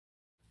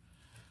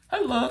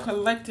Hello,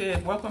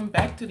 collective. Welcome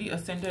back to the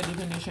Ascended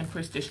Divination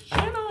Priestess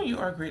channel. You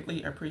are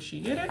greatly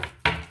appreciated.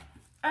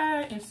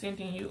 I am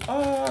sending you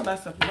all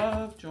lots of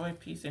love, joy,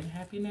 peace, and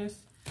happiness.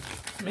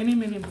 Many,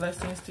 many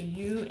blessings to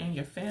you and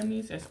your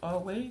families as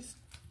always.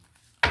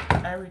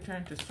 I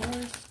return to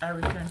source. I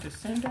return to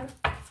sender.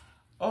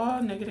 All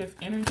negative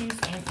energies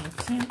and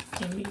intent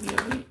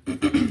immediately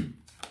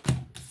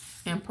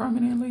and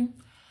permanently.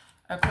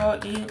 I call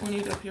in Uni,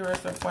 the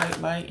purest of white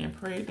light, and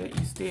pray that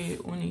you stay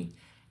Uni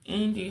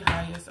in the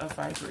highest of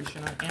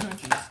vibrational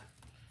energies.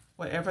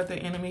 Whatever the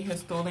enemy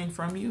has stolen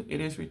from you,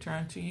 it is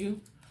returned to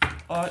you.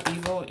 All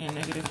evil and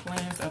negative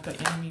plans of the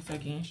enemies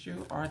against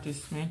you are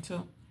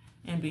dismantled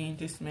and being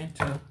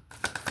dismantled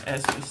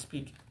as we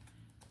speak.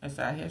 As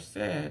I have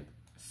said,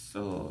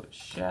 so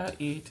shall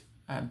it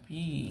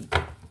be.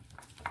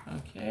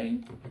 Okay.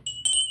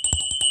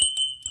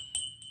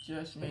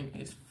 Judgment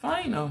is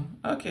final.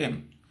 Okay.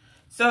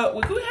 So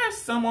we could have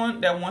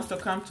someone that wants to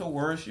come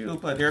towards you,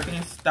 but they're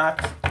being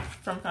stopped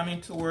from coming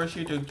towards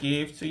you to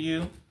give to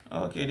you.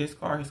 Okay, this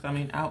card is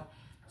coming out.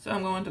 So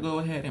I'm going to go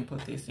ahead and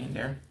put this in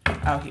there,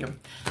 out here.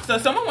 So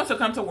someone wants to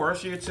come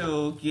towards you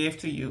to give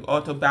to you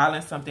or to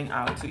balance something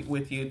out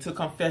with you, to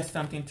confess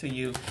something to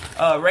you,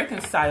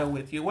 reconcile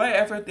with you,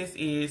 whatever this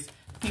is.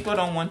 People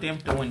don't want them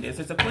doing this.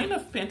 It's a Queen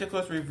of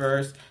Pentacles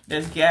reverse.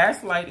 There's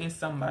gaslighting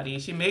somebody.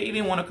 She may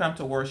even want to come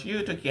towards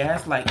you to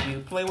gaslight you,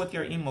 play with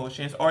your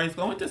emotions, or it's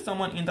going to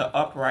someone in the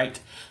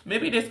upright.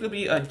 Maybe this could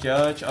be a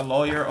judge, a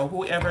lawyer, or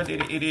whoever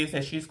it is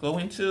that she's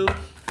going to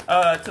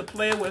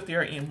play with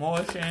your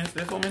emotions.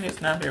 This woman is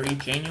not very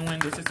genuine.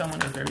 This is someone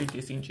that's very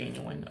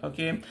disingenuine,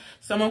 okay?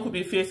 Someone could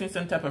be facing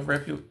some type of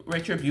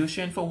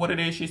retribution for what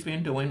it is she's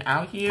been doing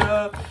out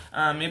here.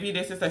 Maybe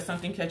this is like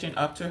something catching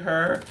up to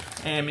her,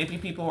 and maybe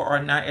people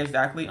are not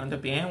exactly on the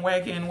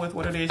bandwagon with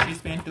what it is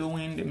she's been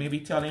doing. They may be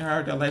telling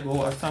her to let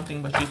go of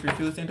something, but she's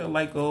refusing to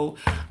let go.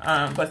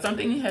 But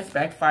something has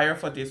backfired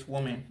for this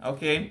woman,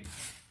 okay?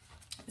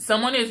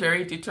 Someone is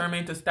very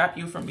determined to stop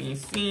you from being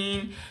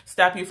seen,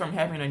 stop you from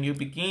having a new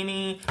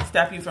beginning,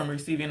 stop you from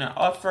receiving an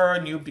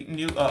offer,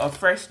 a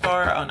fresh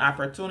start, an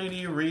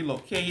opportunity,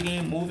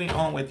 relocating, moving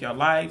on with your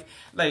life.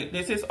 Like,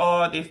 this is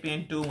all they've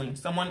been doing.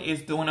 Someone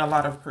is doing a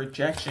lot of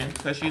projection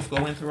because she's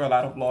going through a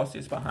lot of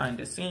losses behind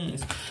the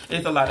scenes.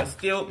 There's a lot of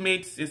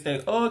stalemates. It's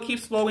like, oh, keep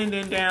slowing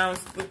them down,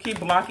 keep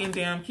blocking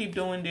them, keep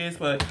doing this.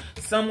 But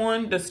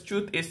someone, the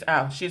truth is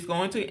out. She's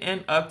going to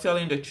end up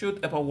telling the truth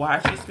about why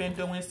she's been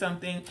doing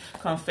something,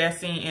 confessing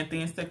and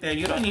things like that.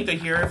 You don't need to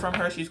hear it from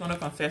her. She's going to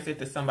confess it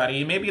to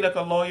somebody. It may be like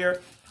a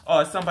lawyer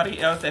or somebody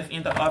else that's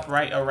in the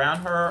upright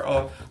around her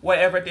or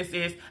whatever this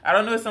is. I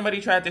don't know if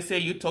somebody tried to say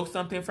you took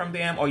something from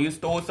them or you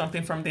stole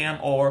something from them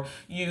or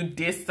you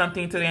did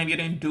something to them. You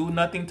didn't do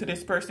nothing to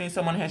this person.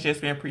 Someone has just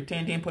been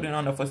pretending, putting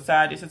on a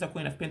facade. This is a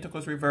Queen of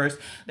Pentacles reverse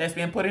that's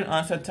been putting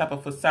on some type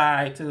of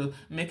facade to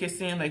make it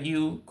seem like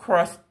you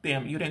crossed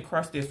them. You didn't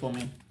cross this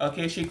woman.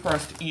 Okay, she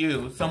crossed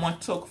you. Someone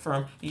took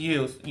from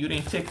you. You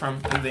didn't take from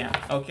them.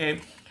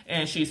 Okay.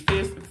 And she's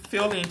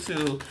failing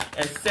to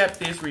accept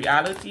this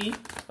reality.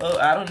 Well,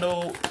 I don't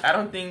know. I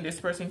don't think this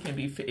person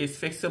is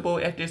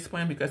fixable at this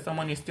point because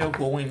someone is still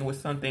going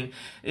with something.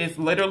 It's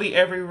literally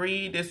every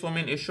read, this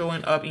woman is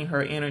showing up in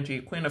her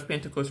energy. Queen of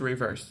Pentacles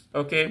reverse.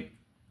 Okay.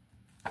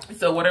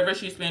 So whatever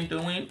she's been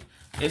doing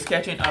is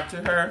catching up to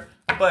her.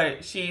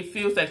 But she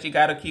feels that she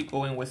got to keep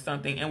going with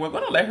something. And we're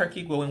going to let her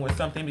keep going with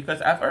something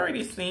because I've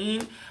already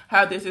seen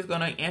how this is going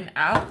to end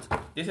out.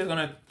 This is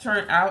going to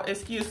turn out,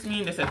 excuse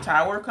me. There's a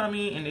tower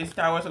coming and these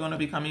towers are going to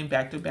be coming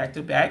back to back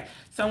to back.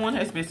 Someone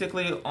has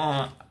basically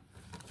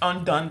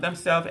undone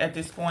themselves at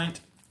this point.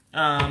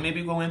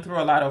 Maybe going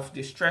through a lot of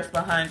distress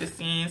behind the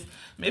scenes,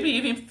 maybe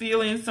even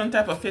feeling some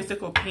type of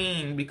physical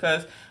pain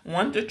because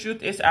once the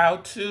truth is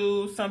out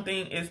too,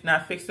 something is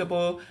not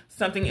fixable,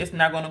 something is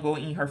not going to go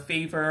in her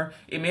favor.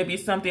 It may be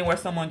something where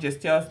someone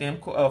just tells them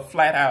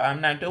flat out,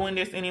 I'm not doing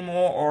this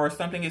anymore, or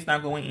something is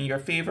not going in your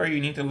favor. You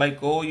need to let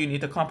go. You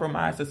need to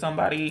compromise to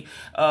somebody.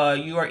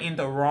 You are in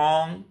the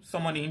wrong.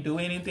 Someone didn't do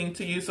anything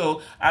to you.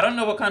 So I don't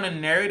know what kind of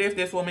narrative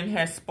this woman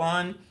has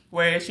spun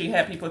where she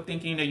had people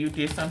thinking that you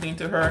did something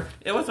to her.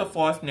 It was a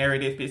false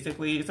narrative,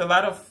 basically. It's a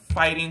lot of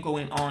fighting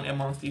going on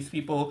amongst these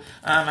people.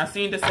 I've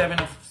seen the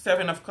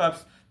seven of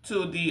cups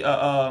to the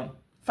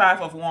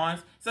 5 of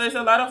wands. So there's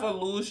a lot of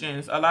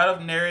illusions, a lot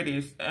of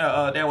narratives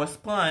that was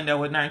spun that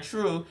were not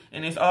true.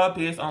 And it's all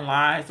based on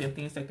lies and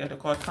things like that to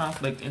cause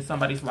conflict in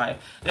somebody's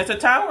life. There's a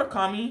tower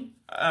coming.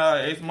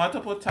 There's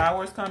multiple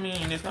towers coming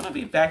and it's going to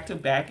be back to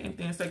back and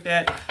things like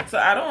that. So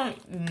I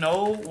don't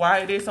know why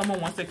it is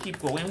someone wants to keep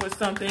going with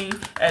something.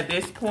 At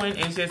this point,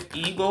 it's just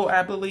ego,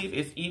 I believe.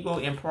 It's ego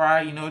and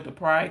pride. You know, the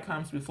pride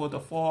comes before the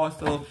fall.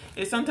 So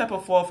it's some type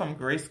of fall from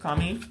grace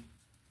coming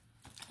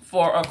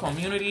for a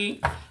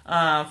community,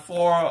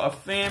 for a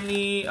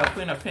family, a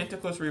Queen of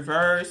Pentacles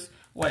reverse,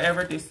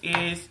 whatever this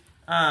is.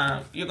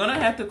 You're going to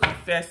have to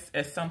confess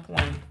at some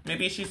point.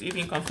 Maybe she's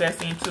even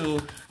confessing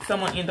to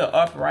someone in the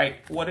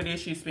upright what it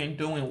is she's been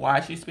doing, why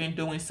she's been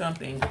doing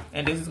something.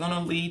 And this is going to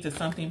lead to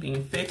something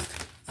being fixed,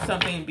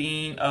 something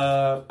being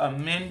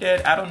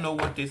amended. I don't know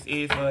what this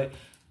is, but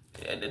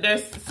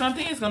there's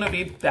something is going to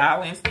be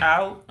balanced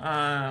out.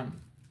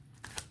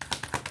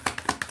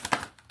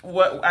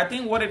 What I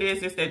think what it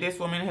is that this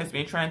woman has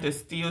been trying to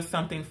steal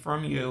something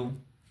from you.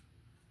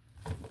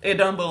 It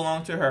don't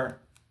belong to her.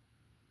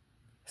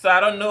 So I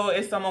don't know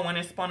if someone went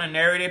and spun a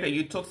narrative that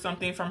you took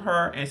something from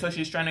her and so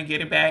she's trying to get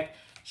it back.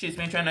 She's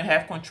been trying to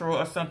have control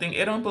of something.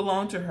 It don't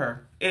belong to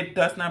her. It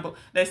does not.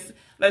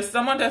 Like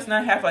someone does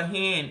not have a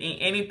hand in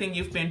anything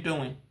you've been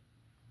doing.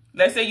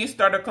 Let's say you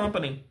start a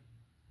company.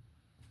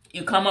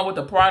 You come up with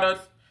the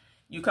products.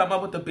 You come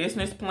up with the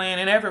business plan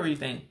and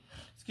everything.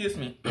 Excuse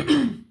me.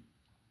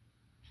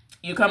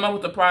 You come up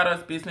with the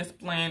products, business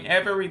plan,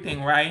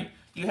 everything, right?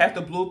 You have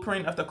the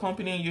blueprint of the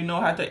company. You know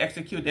how to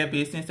execute their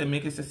business and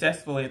make it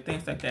successful and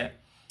things like that.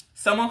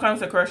 Someone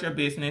comes across your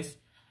business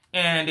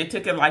and they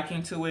take a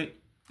liking to it.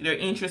 They're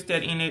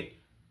interested in it.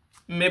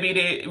 Maybe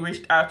they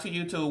reached out to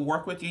you to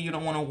work with you. You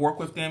don't want to work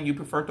with them. You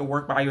prefer to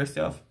work by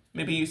yourself.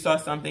 Maybe you saw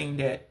something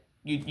that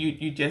it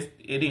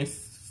didn't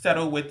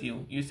settle with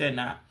you. You said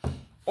nah.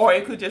 Or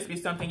it could just be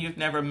something you've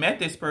never met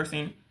this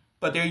person,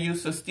 but they're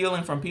used to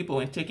stealing from people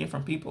and taking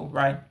from people,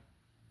 right?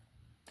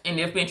 And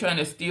they've been trying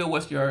to steal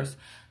what's yours.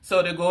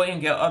 So they go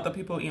and get other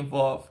people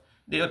involved.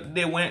 They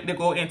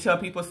go and tell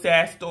people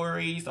sad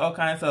stories, all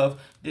kinds of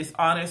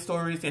dishonest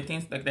stories and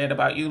things like that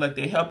about you. Like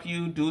they help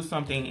you do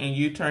something and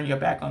you turn your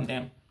back on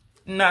them.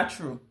 Not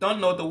true. Don't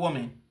know the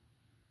woman.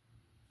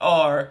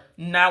 Or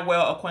not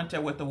well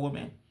acquainted with the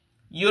woman.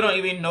 You don't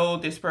even know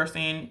this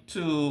person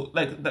to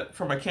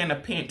from a can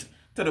of paint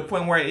to the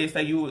point where it is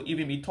that you will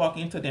even be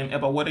talking to them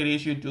about what it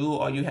is you do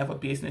or you have a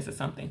business or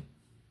something.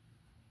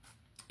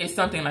 It's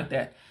something like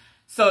that.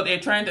 So they're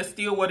trying to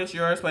steal what is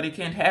yours, but they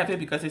can't have it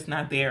because it's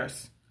not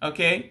theirs.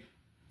 Okay?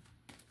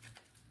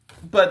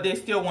 But they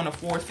still want to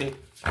force it.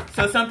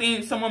 So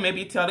someone may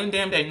be telling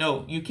them that,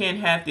 no, you can't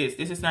have this.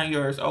 This is not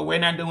yours. Or we're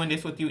not doing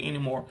this with you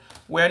anymore.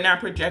 We're not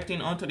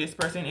projecting onto this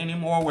person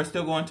anymore. We're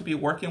still going to be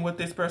working with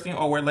this person.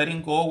 Or we're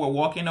letting go. We're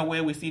walking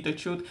away. We see the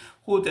truth,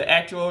 who the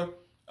actual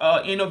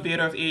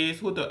innovator is,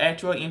 who the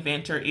actual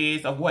inventor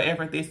is of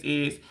whatever this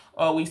is.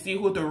 We see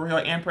who the real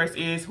Empress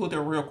is, who the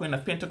real Queen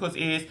of Pentacles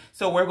is.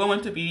 So we're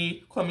going to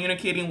be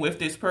communicating with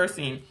this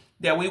person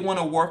that we want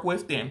to work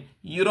with them.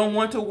 You don't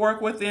want to work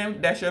with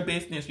them, that's your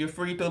business. You're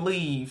free to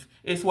leave.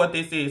 It's what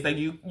this is. Like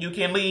you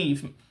can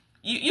leave.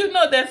 You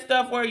know that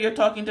stuff where you're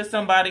talking to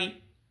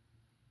somebody,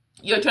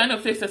 you're trying to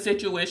fix a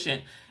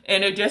situation,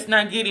 and they're just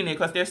not getting it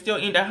because they're still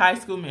in the high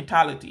school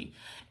mentality.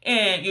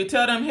 And you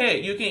tell them,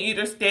 hey, you can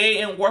either stay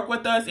and work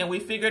with us and we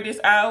figure this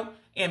out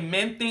and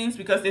mend things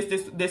because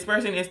this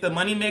person is the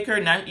money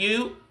maker, not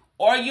you.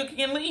 Or you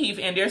can leave,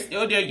 and they're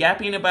still there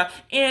yapping about,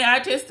 and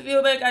I just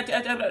feel like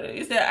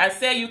I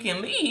said you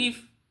can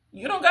leave.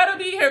 You don't gotta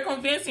be here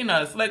convincing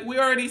us. Like we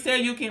already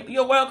said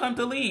you're welcome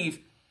to leave.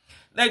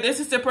 Like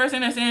this is the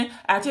person that's saying,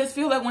 I just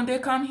feel like when they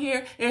come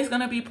here, there's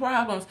gonna be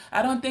problems.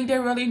 I don't think they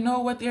really know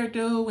what they're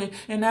doing.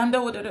 And I'm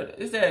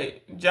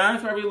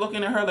John's probably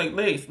looking at her like,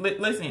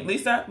 listen,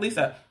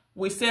 Lisa,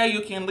 we said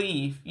you can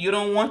leave. You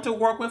don't want to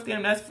work with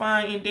them, that's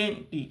fine. And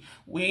then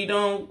we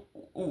don't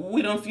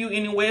feel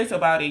any ways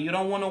about it. You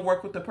don't want to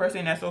work with the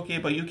person, that's okay,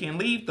 but you can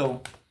leave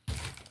though.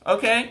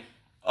 Okay?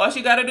 All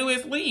she got to do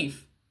is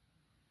leave.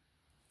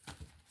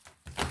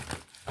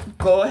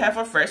 Go have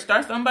a fresh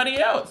start somewhere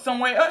else,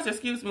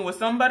 with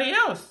somebody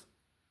else.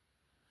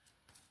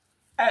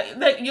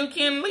 You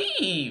can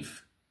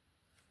leave.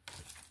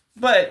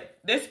 But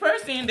this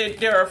person,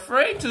 they're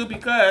afraid to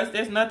because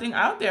there's nothing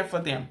out there for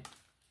them.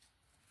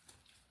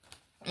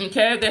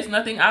 Okay? There's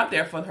nothing out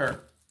there for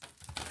her.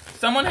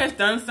 Someone has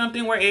done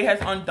something where it has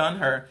undone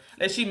her.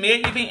 That she may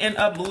even end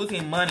up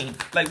losing money.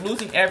 Like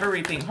losing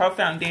everything. Her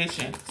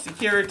foundation.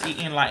 Security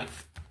in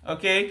life.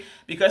 Okay?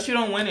 Because she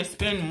don't want to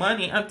spend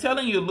money. I'm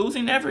telling you,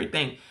 losing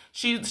everything.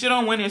 She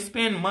don't want to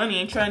spend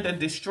money trying to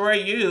destroy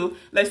you.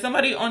 Like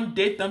somebody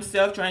undid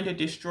themselves trying to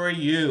destroy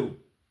you.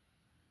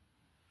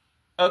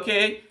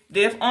 Okay?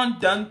 They've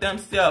undone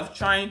themselves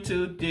trying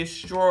to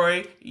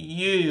destroy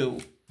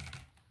you.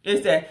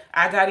 Is that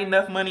I got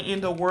enough money in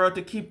the world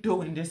to keep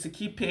doing this, to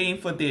keep paying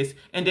for this.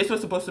 And this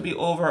was supposed to be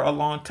over a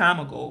long time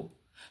ago.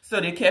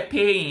 So they kept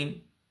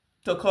paying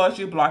to cause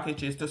you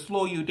blockages, to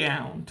slow you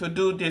down, to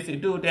do this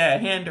and do that,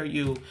 hinder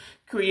you,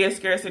 create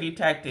scarcity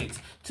tactics,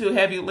 to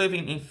have you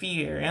living in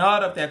fear and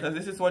all of that. Because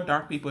this is what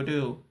dark people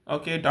do.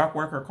 Okay, dark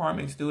worker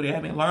karmics do. They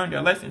haven't learned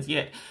their lessons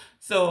yet.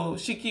 So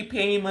she keep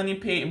paying money,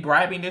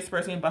 bribing this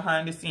person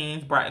behind the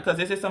scenes. Because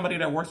this is somebody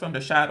that works from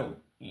the shadow.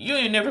 You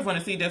ain't never going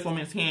to see this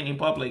woman's hand in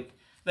public.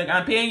 Like,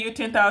 I'm paying you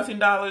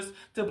 $10,000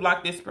 to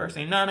block this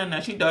person. No.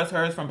 She does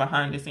hers from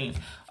behind the scenes.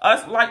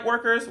 Us light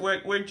workers,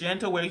 we're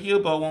gentle, we're here.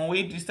 But when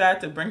we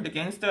decide to bring the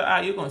gangster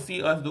out, you're going to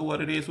see us do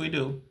what it is we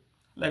do.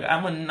 Like,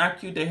 I'm going to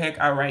knock you the heck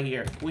out right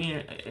here.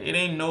 It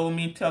ain't no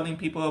me telling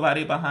people about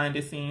it behind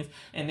the scenes.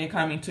 And they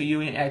coming to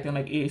you and acting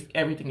like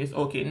everything is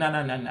okay.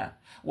 No.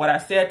 What I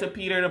said to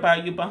Peter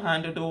about you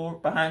behind the door,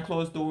 behind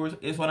closed doors,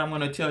 is what I'm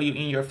going to tell you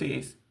in your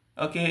face.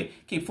 Okay?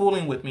 Keep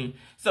fooling with me.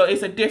 So,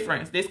 it's a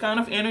difference. This kind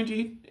of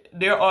energy,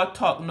 they're all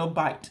talk, no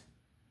bite.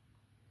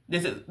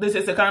 This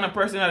is the kind of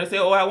person that say,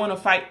 oh, I want to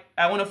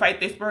fight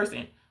this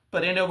person.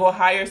 But then they'll go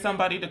hire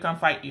somebody to come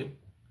fight you.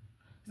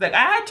 It's like,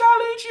 I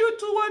challenge you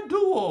to a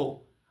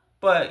duel.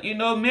 But, you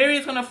know,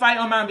 Mary's going to fight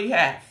on my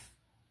behalf.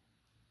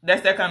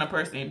 That's that kind of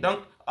person.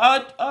 Don't,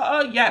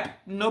 yap,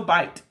 no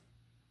bite.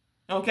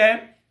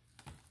 Okay?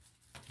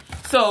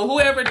 So,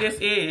 whoever this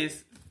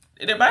is,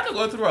 they're about to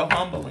go through a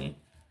humbling.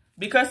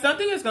 Because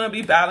something is going to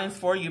be balanced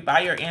for you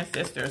by your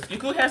ancestors. You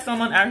could have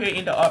someone out here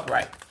in the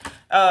upright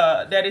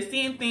that is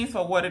seeing things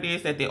for what it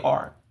is that they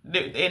are.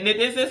 And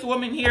this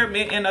woman here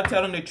may end up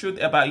telling the truth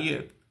about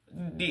you,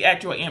 the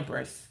actual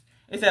empress.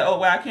 It said, oh,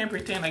 well, I can't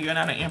pretend like you're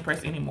not an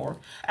empress anymore.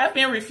 I've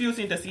been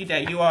refusing to see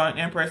that you are an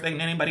empress, like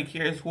anybody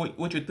cares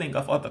what you think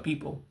of other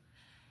people.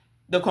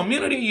 The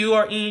community you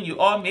are in, you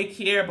all may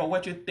care about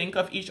what you think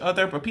of each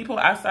other, but people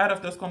outside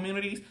of those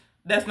communities,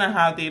 that's not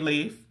how they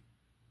live.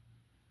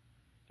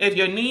 If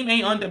your name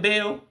ain't on the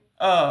bill,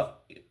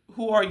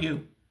 who are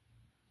you?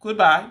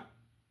 Goodbye.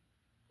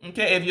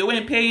 Okay, if you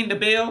ain't paying the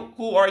bill,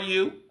 who are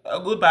you?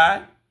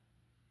 Goodbye.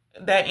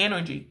 That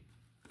energy.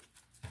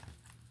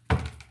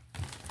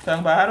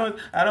 Talking about,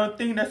 I don't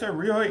think that's a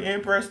real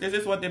empress. This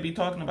is what they be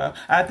talking about.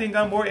 I think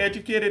I'm more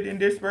educated than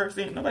this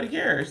person. Nobody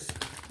cares.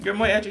 You're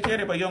more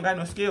educated, but you don't got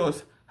no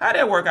skills. How'd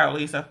that work out,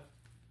 Lisa?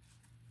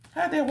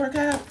 How'd that work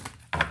out?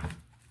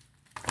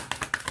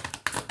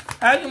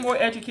 How are you more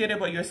educated,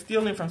 but you're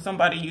stealing from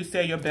somebody you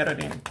say you're better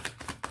than?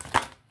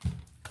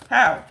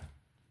 How?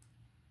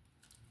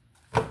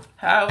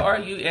 How are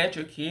you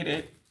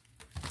educated,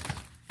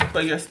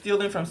 but you're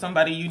stealing from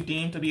somebody you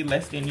deem to be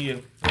less than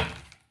you?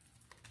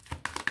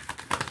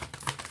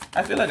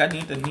 I feel like I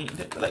need to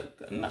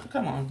no,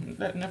 come on,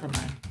 never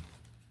mind.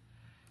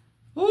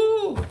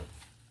 Ooh.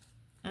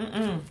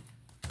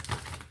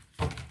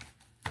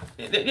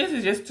 This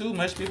is just too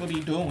much people be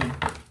doing.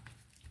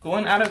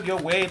 Going out of your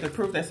way to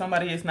prove that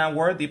somebody is not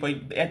worthy,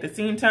 but at the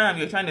same time,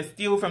 you're trying to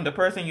steal from the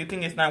person you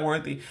think is not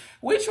worthy.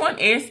 Which one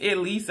is it,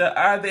 Lisa?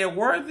 Are they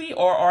worthy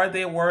or are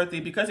they worthy?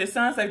 Because it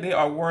sounds like they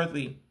are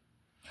worthy.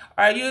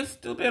 Are you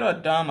stupid or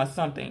dumb or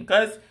something?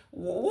 Because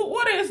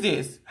what is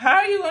this? How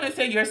are you going to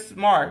say you're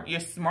smart? You're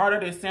smarter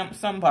than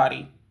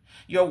somebody.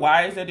 You're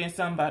wiser than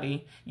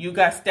somebody. You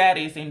got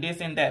status and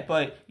this and that.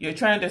 But you're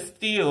trying to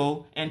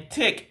steal and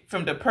take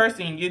from the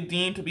person you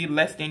deem to be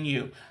less than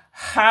you.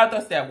 How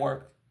does that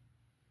work?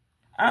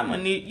 I'm going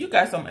to need, you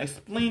got some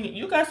explaining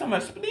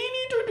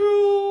to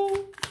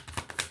do.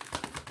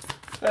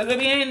 Because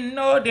if you ain't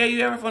no day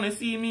you ever going to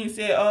see me and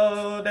say,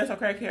 oh, that's a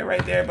crackhead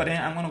right there. But then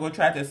I'm going to go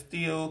try to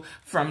steal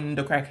from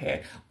the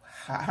crackhead.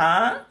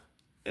 Huh?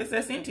 It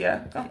says,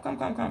 Cynthia,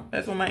 come.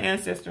 That's what my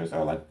ancestors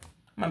are like.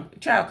 My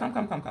child,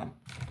 come.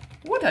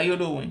 What are you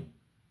doing?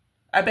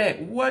 I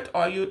beg, what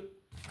are you?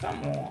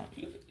 Come on.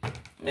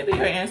 Maybe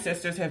your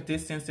ancestors have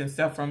distanced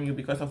themselves from you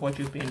because of what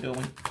you've been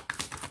doing.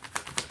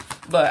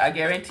 But I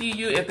guarantee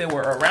you, if they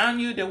were around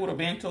you, they would have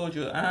been told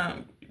you,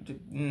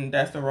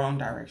 that's the wrong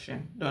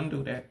direction. Don't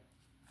do that.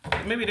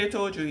 Maybe they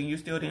told you and you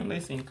still didn't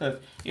listen because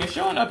you're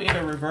showing up in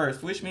the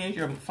reverse, which means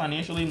you're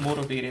financially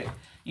motivated.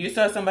 You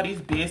saw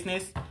somebody's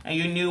business and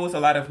you knew it was a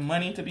lot of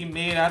money to be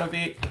made out of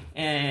it.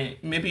 And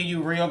maybe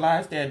you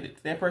realized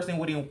that that person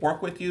wouldn't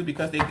work with you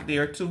because they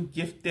are too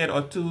gifted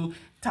or too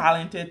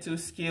talented, too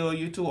skilled.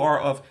 You two are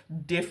of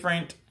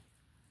different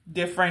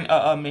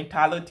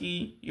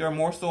mentality. You're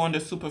more so on the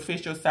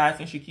superficial side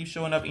since you keep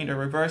showing up in the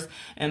reverse.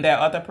 And that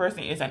other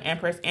person is an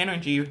Empress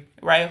energy,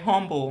 right?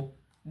 Humble,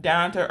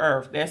 down to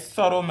earth. That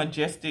subtle,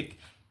 majestic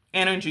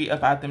energy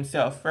about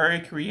themselves.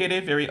 Very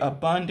creative, very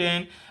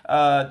abundant.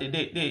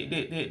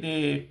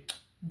 They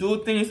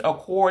do things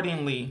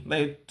accordingly,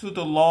 like to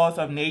the laws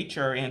of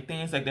nature and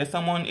things like that.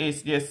 Someone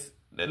is just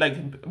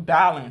like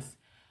balanced.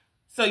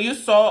 So you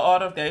saw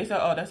all of that. You said,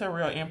 oh, that's a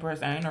real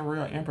empress. I ain't a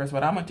real empress,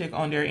 but I'm going to take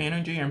on their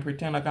energy and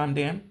pretend like I'm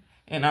them.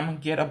 And I'm going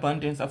to get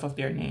abundance off of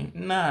their name.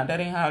 Nah, that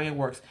ain't how it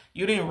works.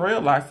 You didn't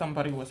realize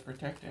somebody was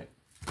protected.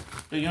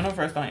 The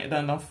universe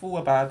don't fool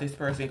about this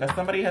person because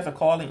somebody has a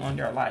calling on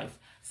their life.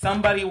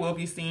 Somebody will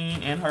be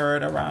seen and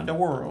heard around the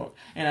world.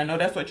 And I know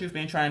that's what you've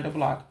been trying to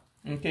block.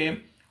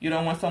 Okay? You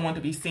don't want someone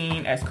to be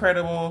seen as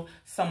credible,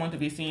 someone to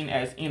be seen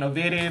as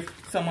innovative,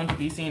 someone to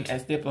be seen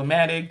as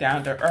diplomatic,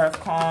 down to earth,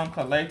 calm,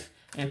 collect,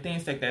 and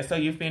things like that. So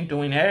you've been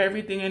doing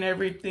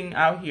everything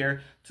out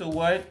here to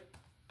what?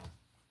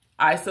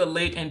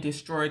 Isolate and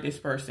destroy this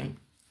person.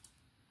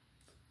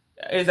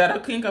 Is that a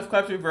King of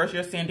Cups reverse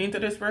you're sending to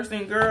this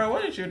person? Girl,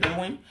 what is you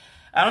doing?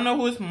 I don't know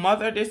whose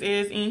mother this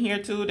is in here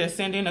too. They're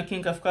sending a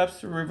King of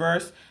Cups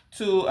reverse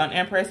to an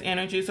Empress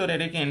energy so that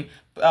they can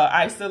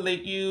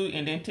isolate you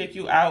and then take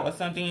you out or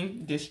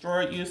something,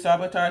 destroy you,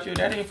 sabotage you.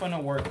 That ain't gonna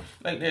work.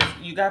 Like this,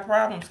 you got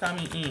problems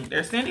coming in.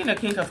 They're sending a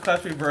King of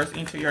Cups reverse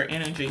into your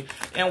energy.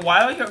 And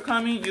while you're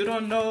coming, you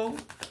don't know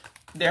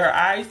there are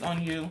eyes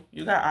on you.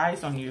 You got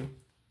eyes on you.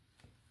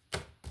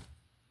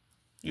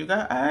 You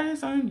got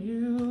eyes on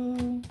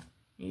you.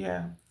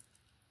 Yeah.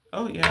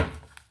 Oh, yeah.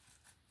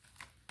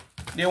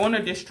 They want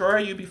to destroy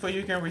you before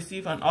you can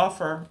receive an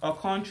offer, a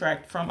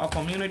contract from a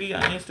community,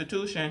 an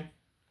institution.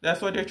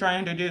 That's what they're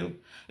trying to do.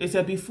 It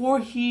said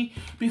before she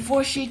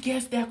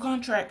gets that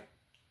contract.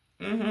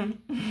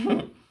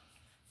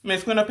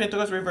 Miss Queen of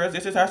Pentacles reverse.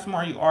 This is how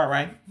smart you are,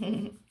 right?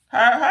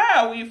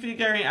 How are we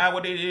figuring out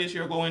what it is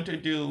you're going to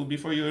do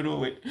before you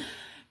do it?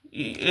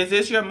 Is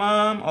this your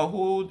mom or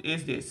who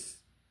is this?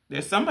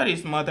 There's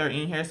somebody's mother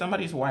in here,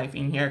 somebody's wife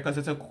in here, because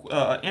it's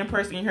a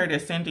empress in here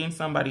that's sending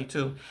somebody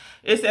to.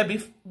 It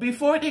said,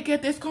 before they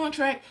get this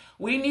contract,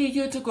 we need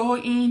you to go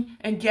in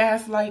and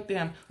gaslight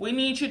them. We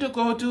need you to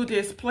go do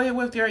this, play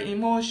with their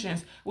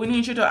emotions. We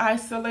need you to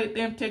isolate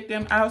them, take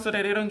them out so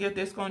that they don't get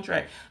this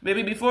contract.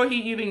 Maybe before he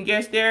even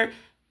gets there,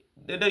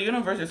 the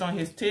universe is on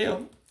his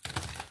tail.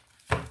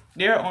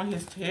 They're on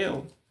his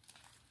tail.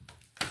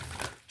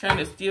 Trying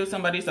to steal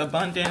somebody's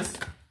abundance,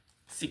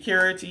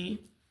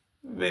 security.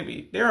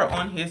 Baby, they're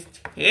on his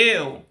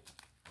tail.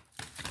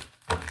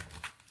 I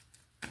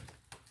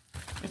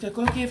said,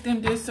 go give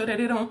them this so that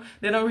they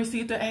don't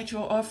receive the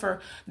actual offer.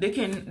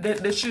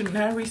 They should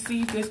not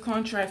receive this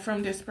contract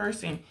from this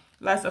person.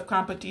 Lots of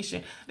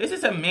competition. This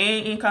is a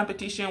man in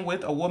competition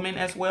with a woman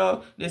as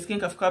well. This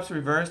King of Cups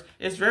reversed.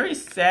 It's very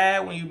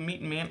sad when you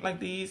meet men like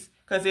these,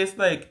 because it's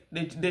like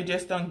they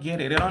just don't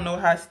get it. They don't know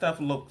how stuff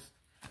looks.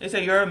 They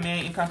say you're a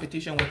man in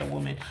competition with a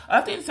woman.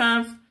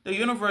 Oftentimes, the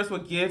universe will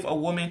give a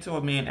woman to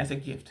a man as a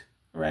gift,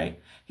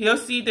 right? He'll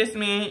see this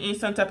man in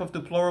some type of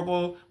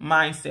deplorable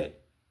mindset.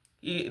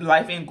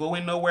 Life ain't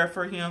going nowhere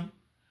for him.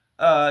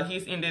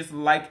 He's in this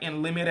like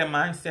and limited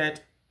mindset.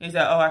 He's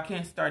like, oh, I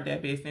can't start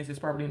that business. It's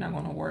probably not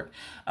going to work.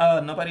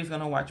 Nobody's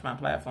going to watch my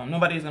platform.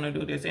 Nobody's going to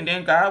do this. And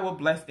then God will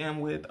bless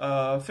them with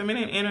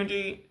feminine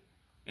energy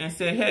and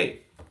say,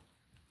 hey,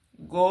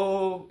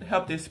 go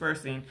help this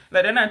person.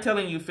 Like, they're not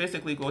telling you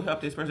physically go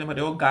help this person, but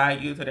they'll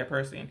guide you to that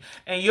person.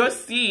 And you'll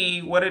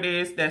see what it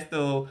is that's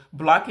the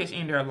blockage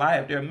in their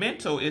life. Their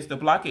mental is the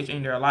blockage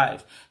in their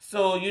lives.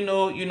 So you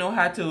know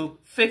how to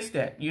fix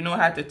that. You know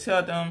how to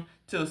tell them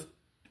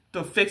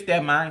to fix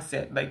that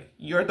mindset. Like,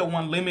 you're the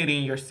one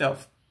limiting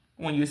yourself.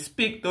 When you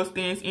speak those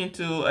things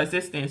into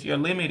existence, you're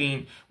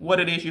limiting what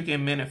it is you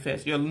can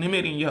manifest. You're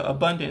limiting your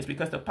abundance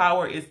because the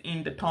power is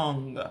in the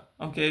tongue.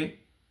 Okay?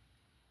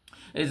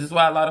 This is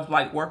why a lot of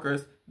light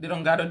workers, they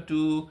don't got to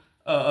do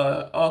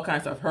all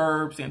kinds of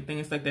herbs and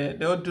things like that.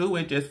 They'll do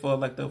it just for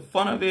like the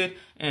fun of it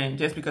and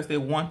just because they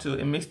want to.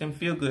 It makes them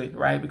feel good,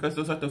 right? Because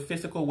those are the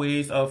physical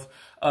ways of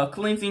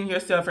cleansing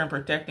yourself and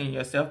protecting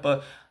yourself.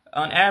 But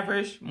on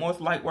average,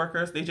 most light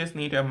workers, they just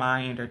need their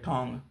mind and their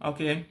tongue,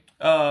 okay?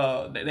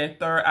 Their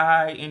third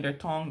eye and their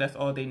tongue, that's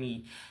all they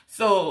need.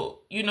 So,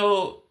 you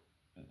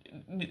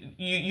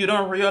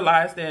don't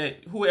realize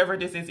that whoever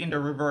this is in the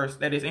reverse,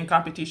 that is in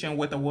competition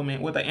with a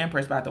woman, with an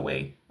empress, by the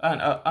way,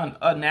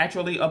 a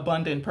naturally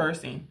abundant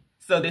person.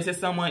 So this is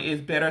someone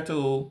is better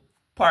to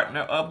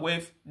partner up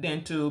with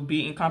than to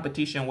be in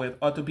competition with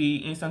or to be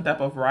in some type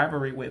of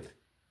rivalry with.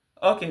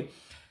 Okay.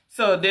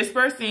 So this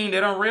person,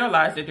 they don't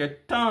realize that their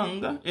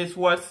tongue is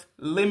what's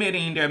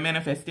limiting their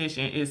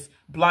manifestation, is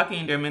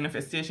blocking their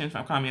manifestation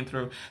from coming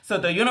through. So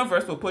the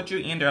universe will put you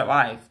in their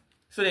life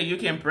so that you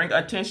can bring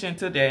attention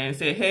to that and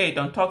say, hey,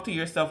 don't talk to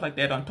yourself like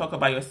that. Don't talk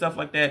about yourself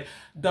like that.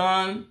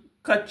 Don't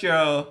cut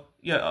your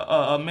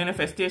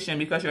manifestation,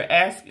 because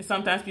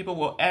sometimes people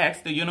will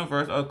ask the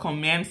universe or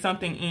command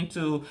something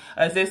into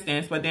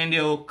existence, but then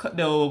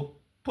they'll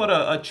put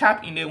a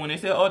chop in there when they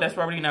say, oh, that's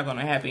probably not going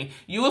to happen.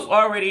 You've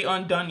already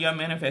undone your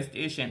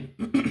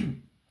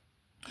manifestation.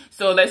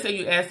 So let's say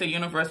you ask the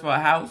universe for a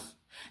house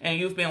and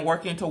you've been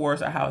working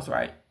towards a house,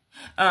 right?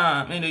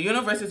 And the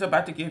universe is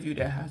about to give you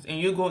that house, and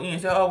you go in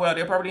and say, oh, well,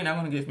 they're probably not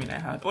going to give me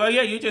that house. Well,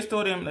 yeah, you just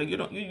told them, like,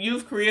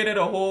 you've created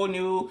a whole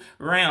new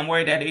realm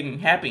where that didn't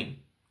happen.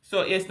 So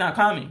it's not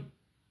coming.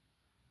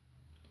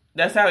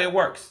 That's how it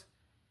works.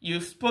 You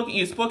spoke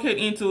it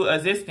into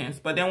existence,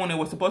 but then when it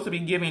was supposed to be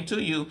given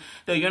to you,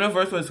 the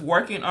universe was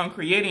working on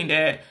creating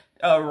that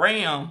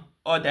realm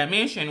or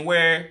dimension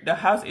where the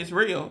house is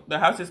real. The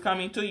house is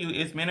coming to you,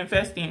 it's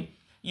manifesting.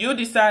 You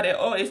decided,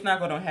 oh, it's not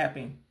going to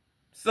happen.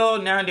 So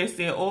now they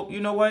say, oh, you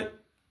know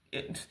what?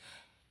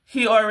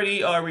 He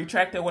already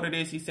retracted what it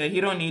is he said. He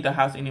don't need the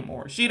house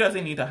anymore. She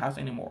doesn't need the house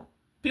anymore.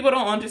 People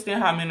don't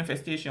understand how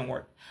manifestation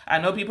works. I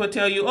know people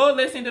tell you, oh,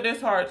 listen to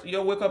this heart.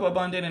 You'll wake up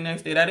abundant the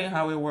next day. That ain't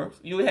how it works.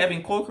 You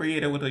haven't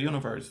co-created with the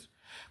universe.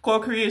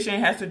 Co-creation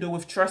has to do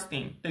with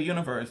trusting the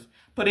universe,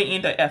 putting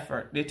in the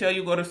effort. They tell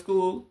you go to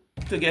school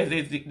to get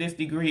this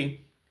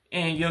degree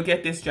and you'll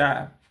get this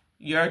job.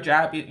 Your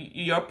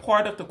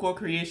part of the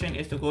co-creation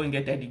is to go and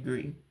get that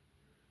degree.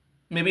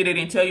 Maybe they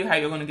didn't tell you how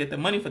you're going to get the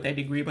money for that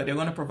degree, but they're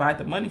going to provide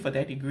the money for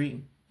that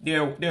degree.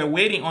 They're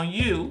waiting on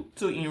you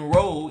to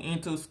enroll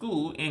into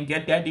school and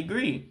get that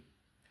degree.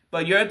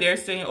 But you're there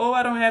saying, oh,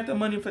 I don't have the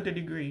money for the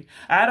degree.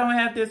 I don't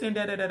have this and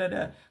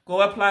da-da-da-da-da.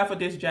 Go apply for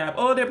this job.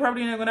 Oh, they're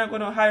probably not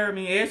going to hire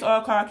me. It's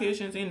all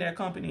Caucasians in that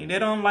company. They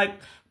don't like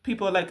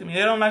people like me.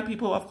 They don't like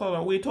people of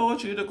color. We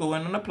told you to go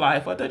and apply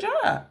for the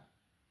job.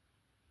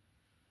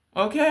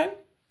 Okay?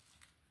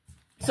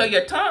 So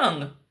your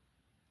tongue,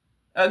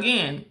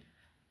 again,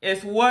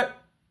 is what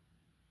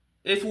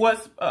It's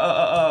what's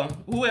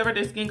whoever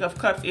this King of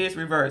Cups is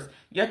reversed.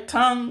 Your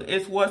tongue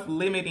is what's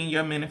limiting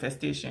your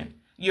manifestation.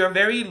 You're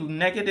very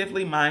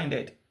negatively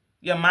minded.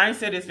 Your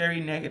mindset is very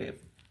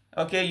negative.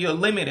 Okay, you're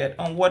limited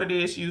on what it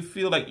is you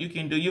feel like you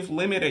can do. You've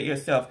limited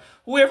yourself.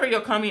 Whoever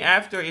you're coming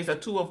after is a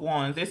Two of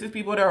Wands. This is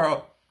people that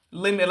are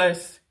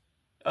limitless.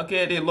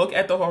 Okay, they look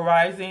at the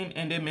horizon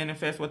and they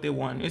manifest what they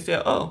want. They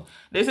say, oh,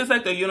 this is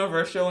like the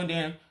universe showing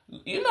them.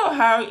 You know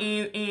how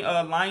in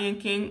Lion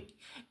King,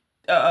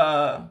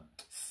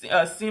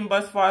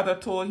 Simba's father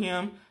told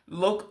him,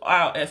 look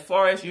out as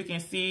far as you can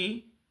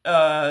see.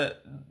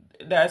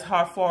 That's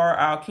how far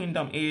our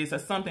kingdom is, or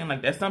something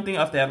like that. Something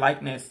of that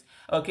likeness.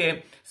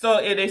 Okay, so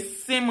it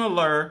is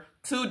similar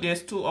to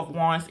this Two of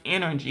Wands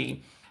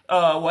energy.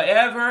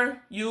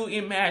 Whatever you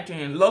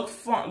imagine, look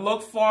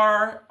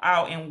far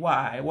out and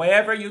wide.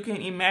 Whatever you can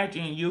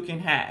imagine, you can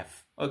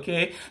have.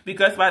 Okay,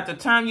 because by the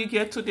time you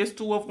get to this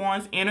Two of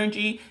Wands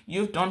energy,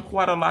 you've done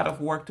quite a lot of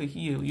work to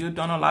heal. You've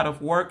done a lot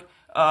of work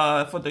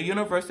for the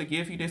universe to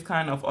give you this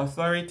kind of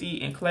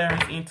authority and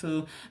clearance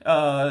into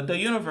the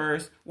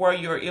universe, where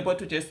you're able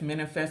to just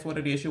manifest what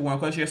it is you want.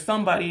 Because you're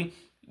somebody,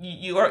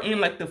 you are in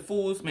like the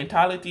fool's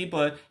mentality,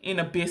 but in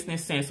a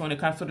business sense when it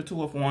comes to the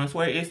Two of Wands,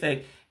 where it's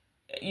like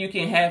you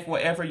can have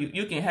whatever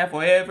you can have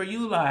whatever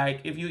you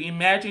like. If you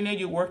imagine it,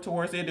 you work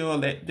towards it,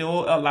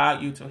 they'll allow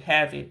you to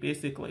have it,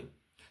 basically.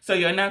 So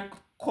you're not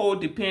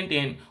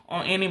codependent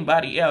on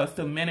anybody else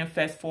to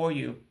manifest for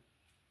you.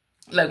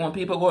 Like when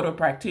people go to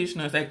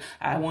practitioners, like,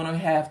 I want to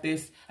have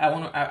this,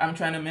 I'm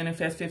trying to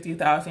manifest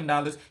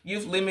 $50,000.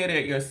 You've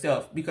limited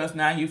yourself because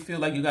now you feel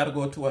like you got to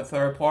go to a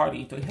third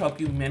party to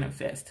help you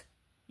manifest.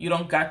 You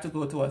don't got to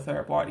go to a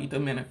third party to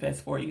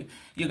manifest for you.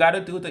 You got to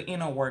do the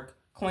inner work.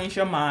 Cleanse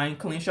your mind,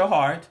 cleanse your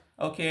heart,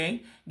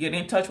 okay? Get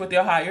in touch with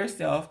your higher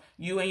self.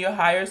 You and your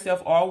higher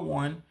self are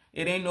one.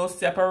 It ain't no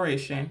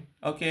separation,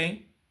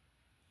 okay?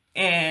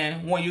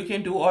 And when you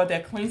can do all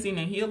that cleansing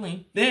and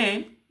healing,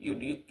 then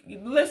you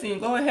listen,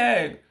 go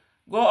ahead.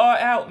 Go all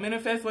out,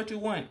 manifest what you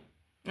want.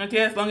 Okay,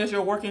 as long as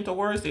you're working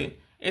towards it.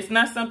 It's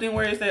not something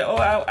where you say, oh,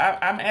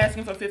 I'm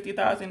asking for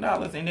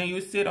 $50,000. And then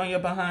you sit on your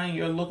behind,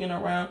 you're looking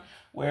around.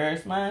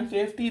 Where's my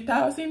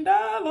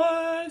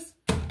 $50,000?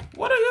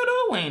 What are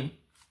you doing?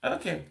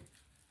 Okay.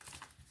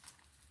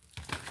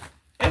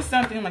 It's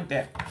something like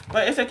that.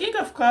 But it's a King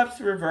of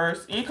Cups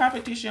reverse in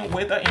competition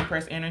with an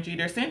Empress energy.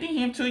 They're sending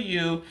him to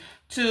you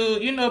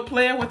to, you know,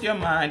 play with your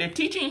mind. They're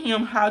teaching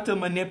him how to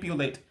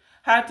manipulate,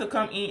 how to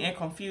come in and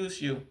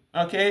confuse you,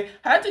 okay?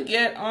 How to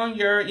get on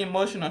your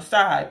emotional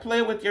side,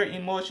 play with your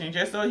emotions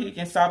just so he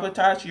can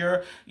sabotage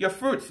your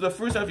fruits, the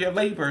fruits of your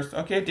labors,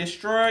 okay?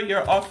 Destroy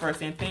your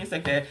offers and things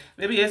like that.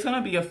 Maybe it's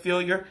going to be a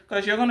failure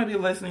because you're going to be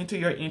listening to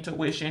your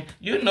intuition.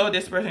 You know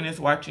this person is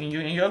watching you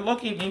and you're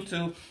looking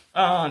into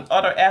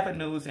other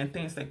avenues and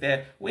things like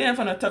that. We ain't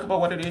going to talk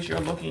about what it is you're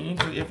looking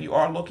into if you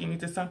are looking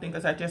into something,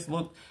 because I just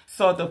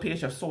saw the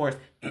Page of Swords.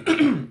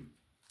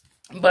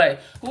 But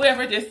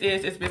whoever this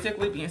is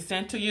basically being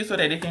sent to you so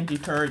that it can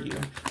deter you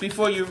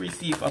before you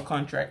receive a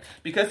contract.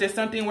 Because there's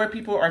something where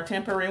people are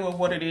tampering with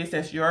what it is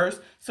that's yours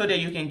so that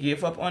you can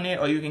give up on it,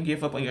 or you can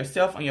give up on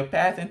yourself, on your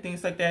path and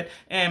things like that.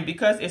 And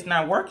because it's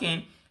not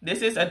working,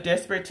 this is a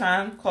desperate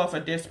time, call for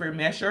desperate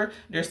measure.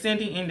 They're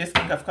sending in this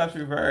King of Cups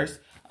reverse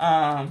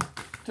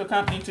to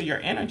come into your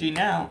energy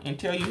now and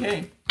tell you,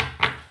 hey,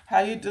 how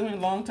you doing?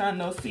 Long time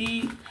no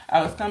see.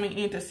 I was coming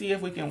in to see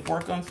if we can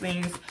work on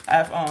things.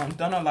 I've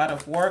done a lot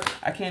of work.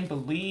 I can't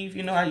believe,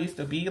 you know, I used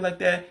to be like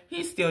that.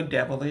 He's still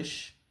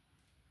devilish.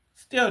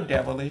 Still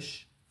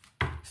devilish.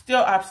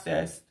 Still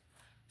obsessed.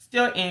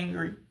 Still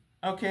angry.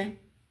 Okay?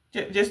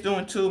 Just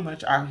doing too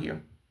much out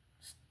here.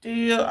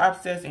 Still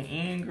obsessed and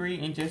angry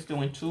and just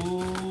doing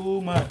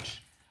too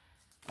much.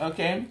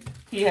 Okay?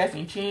 He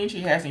hasn't changed.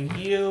 He hasn't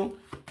healed.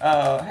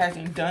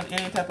 Hasn't done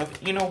any type of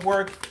inner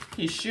work.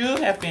 He should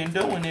have been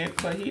doing it,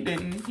 but he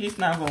didn't. He's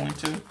not going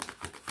to.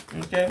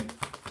 Okay?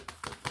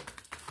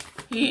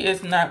 He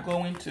is not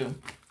going to.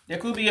 There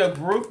could be a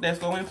group that's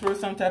going through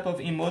some type of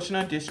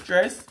emotional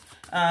distress.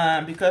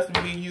 Because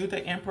maybe you,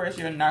 the Empress,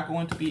 you're not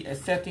going to be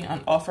accepting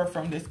an offer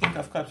from this King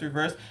of Cups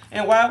reverse.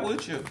 And why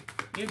would you?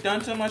 You've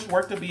done too much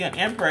work to be an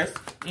Empress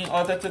in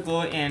order to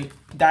go and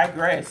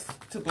digress,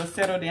 to go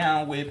settle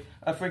down with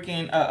a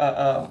freaking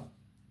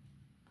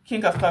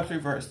King of Cups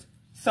reverse.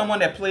 Someone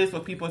that plays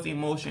with people's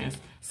emotions.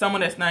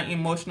 Someone that's not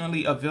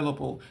emotionally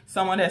available.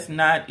 Someone that's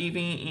not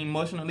even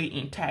emotionally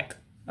intact.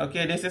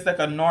 Okay, this is like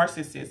a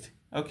narcissist.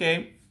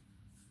 Okay?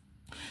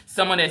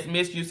 Someone that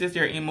misuses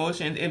their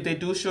emotions. If they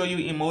do show you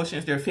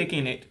emotions, they're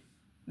faking it.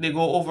 They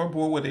go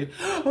overboard with it.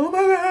 Oh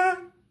my God.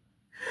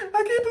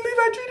 I can't believe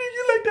I treated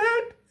you like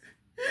that.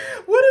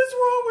 What is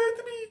wrong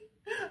with me?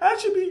 I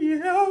should be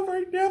in hell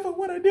right now for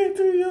what I did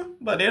to you.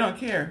 But they don't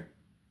care.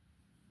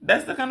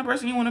 That's the kind of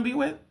person you want to be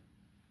with?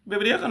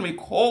 Baby, they're going to be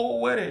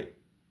cold with it.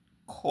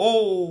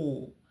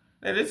 Cold.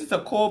 Like, this is a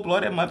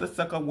cold-blooded mother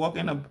sucker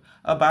walking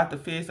about the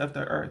face of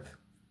the earth.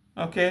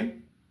 Okay?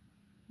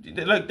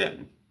 Like that.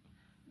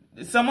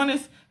 Someone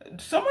is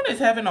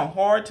having a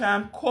hard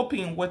time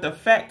coping with the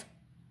fact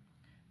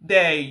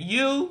that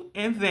you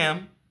and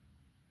them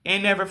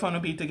and never going to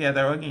be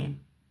together again.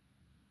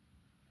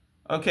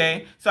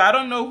 Okay, so I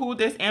don't know who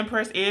this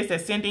Empress is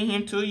that's sending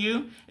him to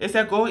you. It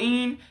said go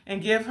in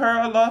and give her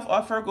a love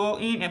offer. Go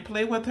in and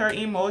play with her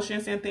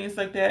emotions and things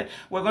like that.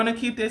 We're going to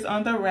keep this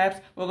under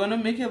wraps. We're going to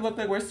make it look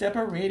like we're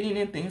separating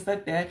and things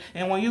like that.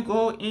 And when you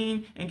go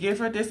in and give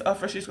her this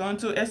offer, she's going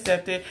to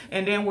accept it.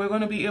 And then we're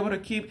going to be able to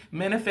keep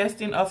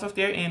manifesting off of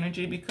their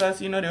energy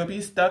because, you know, they'll be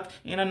stuck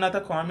in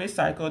another karmic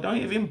cycle. Don't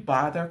even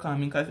bother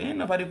coming because ain't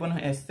nobody going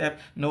to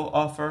accept no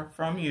offer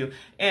from you.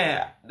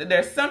 And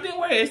there's something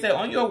where it said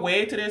on your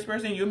way to this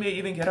person, you may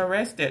even get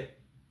arrested.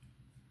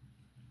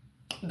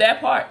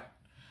 That part.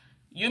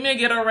 You may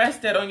get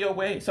arrested on your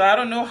way. So I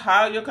don't know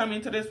how you're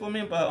coming to this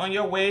woman, but on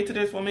your way to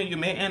this woman, you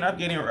may end up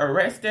getting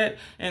arrested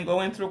and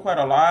going through quite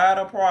a lot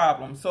of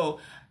problems.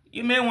 So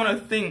you may want to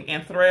think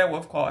and tread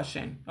with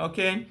caution.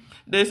 Okay?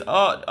 This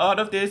all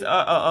of this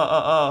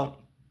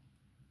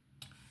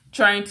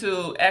trying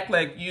to act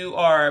like you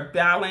are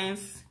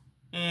balanced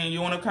and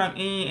you want to come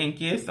in and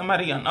give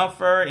somebody an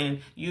offer and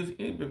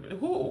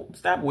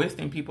stop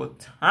wasting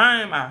people's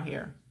time out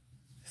here.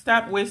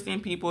 Stop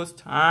wasting people's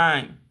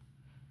time.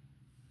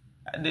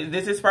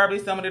 This is probably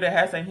somebody that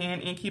has a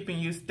hand in keeping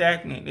you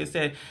stagnant. They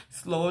said,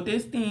 slow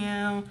this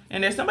down.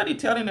 And there's somebody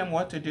telling them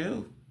what to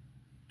do.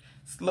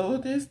 Slow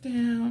this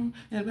down.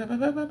 And blah, blah,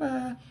 blah, blah,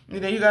 blah.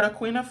 And then you got a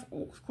Queen of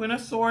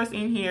Swords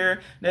in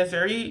here that's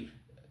very,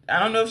 I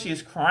don't know if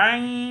she's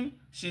crying.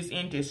 She's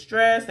in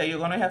distress, that you're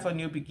going to have a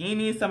new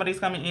beginning. Somebody's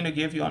coming in to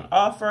give you an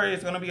offer.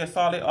 It's going to be a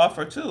solid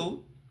offer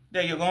too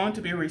that you're going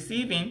to be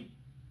receiving.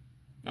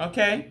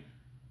 Okay?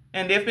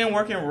 And they've been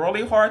working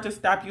really hard to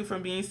stop you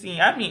from being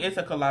seen. I mean, it's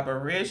a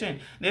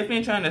collaboration. They've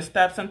been trying to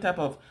stop some type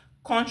of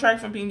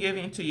contract from being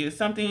given to you.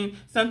 Some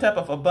type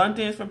of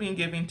abundance from being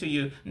given to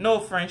you. No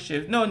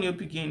friendships, no new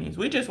beginnings.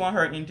 We just want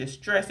her in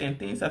distress and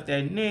things of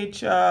that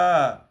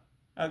nature.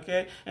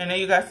 Okay, and then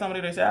you got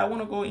somebody that say, I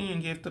want to go in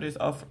and give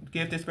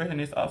this person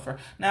this offer.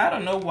 Now, I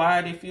don't know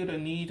why they feel the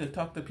need to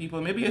talk to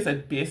people. Maybe it's a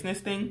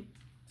business thing.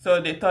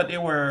 So they thought they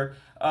were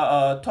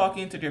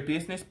talking to their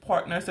business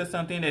partners or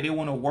something, that they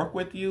want to work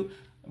with you.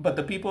 But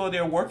the people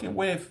they're working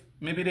with,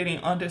 maybe they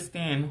didn't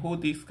understand who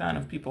these kind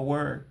of people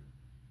were.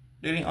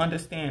 They didn't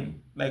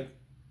understand, like,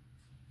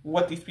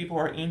 what these people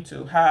are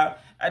into. I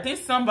think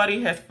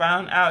somebody has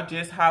found out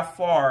just how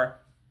far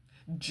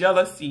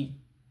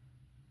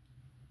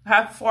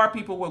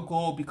people will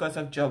go because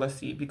of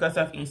jealousy, because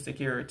of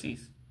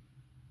insecurities.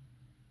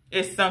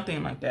 It's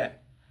something like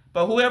that.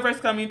 But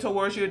whoever's coming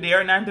towards you, they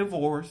are not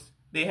divorced.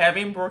 They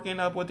haven't broken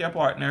up with their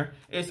partner.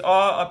 It's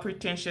all a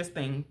pretentious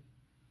thing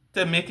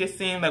to make it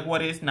seem like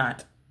what it's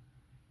not.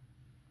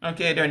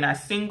 Okay, they're not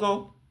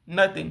single,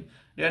 nothing.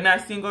 They're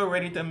not single,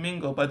 ready to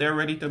mingle, but they're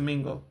ready to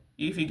mingle,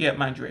 if you get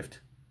my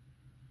drift.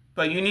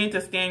 But you need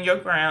to stand your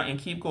ground and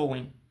keep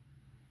going,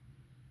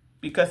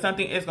 because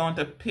something is going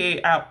to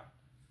pay out.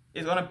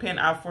 It's going to pan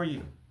out for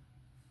you.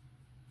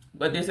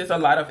 But this is a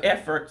lot of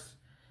efforts.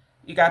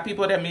 You got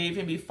people that may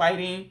even be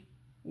fighting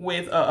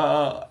with,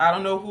 I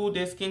don't know who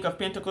this King of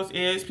Pentacles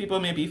is. People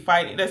may be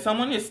fighting. That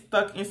someone is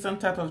stuck in some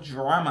type of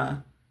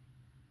drama.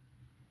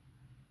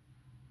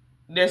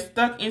 They're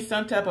stuck in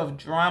some type of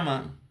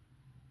drama.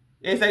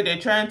 It's like they're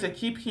trying to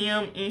keep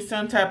him in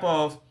some type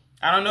of,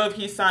 I don't know if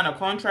he signed a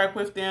contract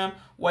with them,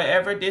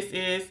 whatever this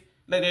is.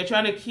 Like they're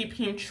trying to keep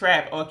him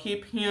trapped or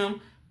keep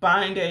him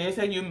bind. It's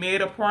like you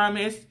made a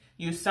promise.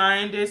 You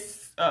signed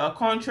this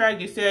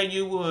contract. You said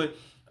you would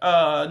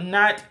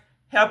not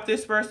help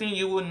this person.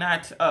 You would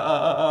not,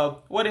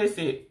 what is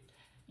it?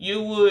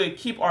 You would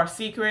keep our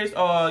secrets,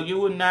 or you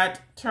would not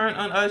turn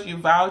on us. You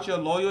vowed your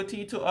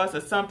loyalty to us,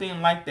 or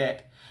something like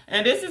that.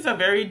 And this is a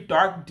very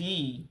dark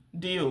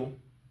deal.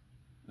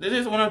 This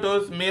is one of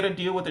those made a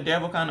deal with the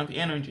devil kind of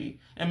energy.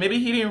 And maybe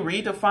he didn't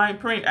read the fine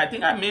print. I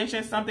think I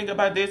mentioned something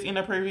about this in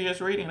the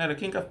previous reading, that the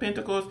King of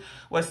Pentacles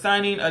was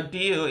signing a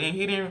deal, and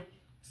he didn't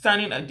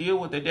signing a deal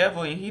with the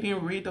devil, and he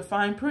didn't read the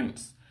fine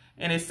prints.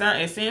 And it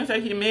seems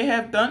like he may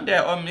have done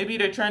that, or maybe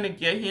they're trying to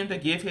get him to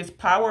give his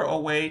power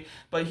away,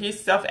 but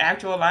he's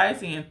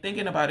self-actualizing and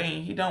thinking about it,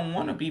 and he don't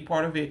want to be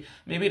part of it.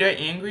 Maybe they're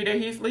angry that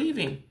he's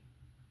leaving.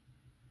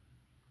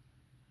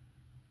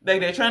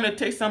 Like they're trying to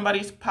take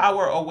somebody's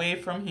power away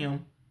from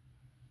him,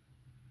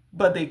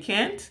 but they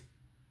can't.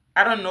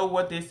 I don't know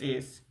what this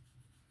is.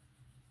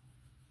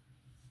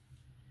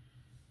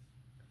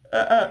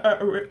 I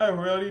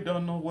really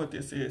don't know what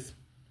this is.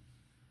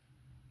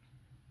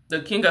 The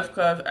King of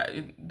Cups,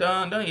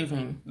 don't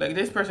even, like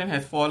this person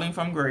has fallen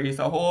from grace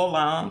a whole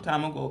long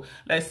time ago.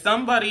 Like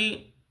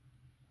somebody,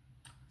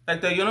 like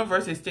the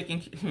universe is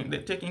taking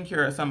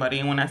care of somebody.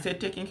 And when I say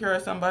taking care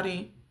of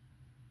somebody,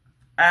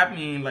 I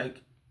mean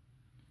like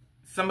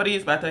somebody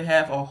is about to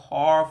have a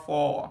hard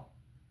fall.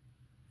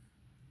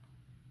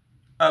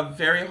 A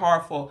very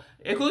hard fall.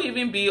 It could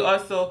even be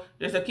also,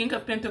 there's a King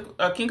of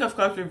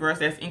Cups reverse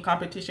that's in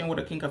competition with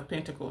a King of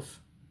Pentacles.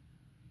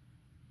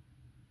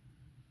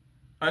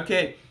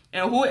 Okay.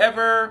 And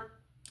whoever,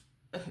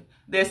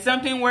 there's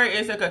something where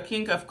it's like a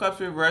King of Cups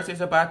reverse is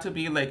about to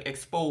be like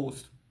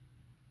exposed.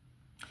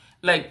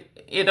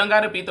 Like, it don't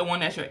gotta be the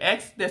one that's your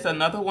ex. There's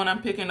another one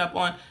I'm picking up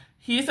on.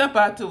 He's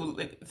about to,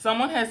 like,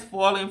 someone has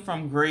fallen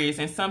from grace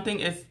and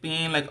something is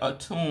being, like,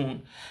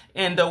 attuned.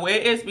 And the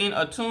way it's being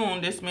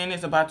attuned, this man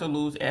is about to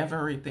lose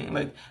everything.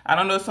 Like, I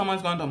don't know if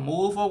someone's going to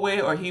move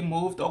away or he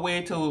moved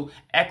away to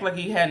act like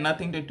he had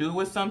nothing to do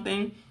with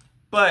something.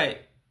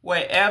 But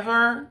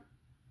whatever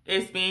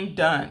is being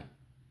done,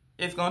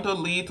 it's going to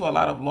lead to a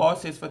lot of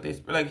losses for this.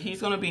 Like,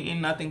 he's going to be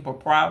in nothing but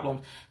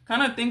problems.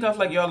 Kind of think of,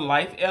 like, your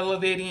life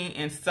elevating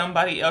and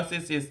somebody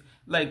else's is,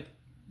 like,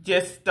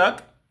 just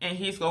stuck. And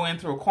he's going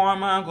through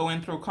karma,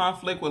 going through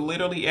conflict with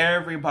literally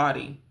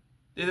everybody.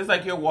 This is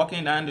like you're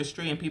walking down the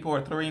street and people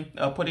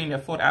are putting their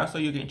foot out so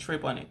you can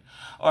trip on it.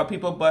 Or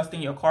people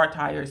busting your car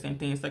tires and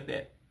things like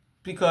that.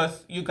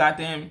 Because you got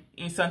them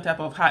in some type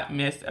of hot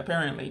mess,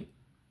 apparently.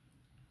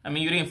 I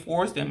mean, you didn't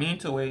force them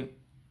into it.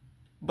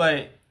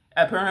 But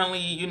apparently,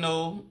 you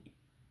know,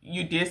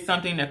 you did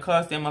something that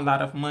cost them a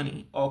lot of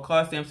money. Or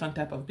cost them some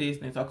type of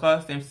business. Or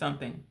cost them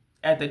something.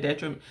 At the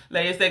detriment,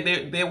 like it's like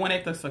they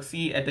wanted to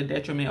succeed at the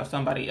detriment of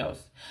somebody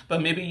else.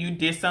 But maybe you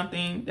did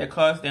something that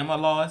caused them a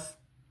loss.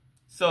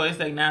 So it's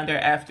like now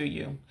they're after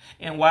you.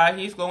 And while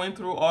he's going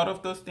through all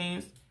of those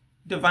things,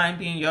 divine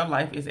being your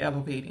life is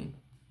elevating.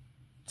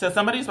 So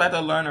somebody's about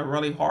to learn a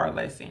really hard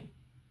lesson.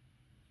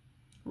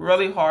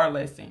 Really hard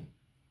lesson.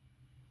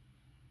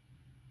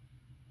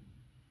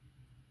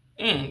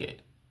 Dang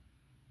it.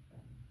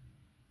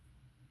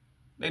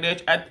 Like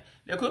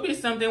there could be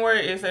something where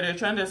it's that they're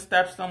trying to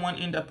stop someone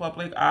in the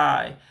public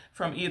eye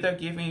from either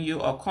giving you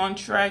a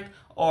contract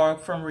or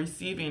from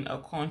receiving a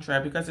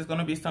contract, because it's going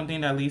to be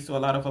something that leads to a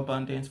lot of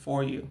abundance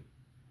for you.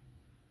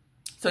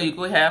 So you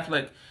could have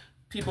like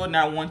people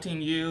not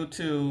wanting you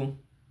to...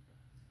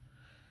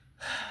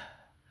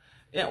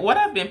 And what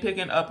I've been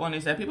picking up on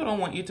is that people don't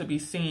want you to be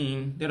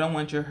seen. They don't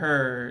want you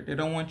heard. They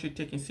don't want you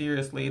taken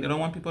seriously. They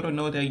don't want people to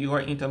know that you are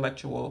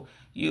intellectual.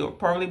 You're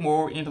probably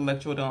more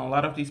intellectual than a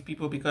lot of these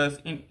people, because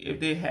if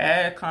they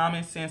had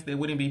common sense, they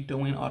wouldn't be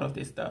doing all of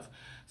this stuff.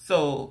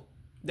 So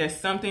there's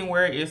something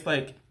where it's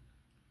like,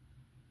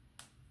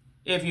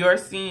 if you're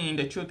seen,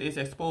 the truth is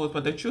exposed,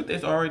 but the truth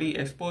is already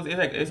exposed. It's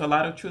like there's a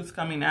lot of truths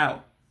coming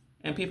out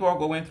and people are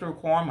going through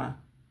karma.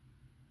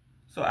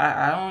 So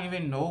I don't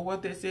even know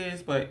what this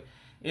is, but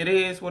it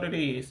is what it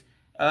is.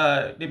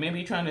 They may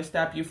be trying to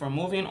stop you from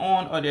moving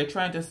on, or they're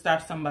trying to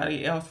stop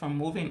somebody else from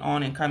moving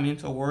on and coming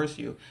towards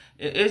you.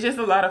 It's just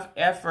a lot of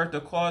effort to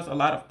cause a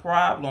lot of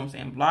problems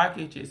and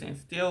blockages and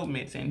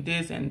stalemates and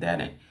this and that.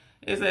 And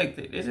it's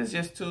like, this is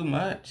just too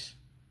much.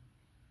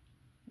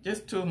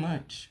 Just too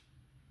much.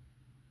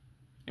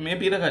 It may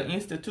be like an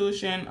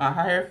institution, a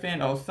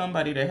hierophant, or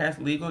somebody that has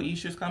legal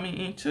issues coming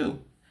in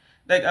too.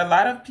 Like, a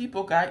lot of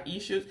people got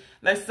issues.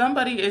 Like,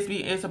 somebody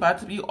is about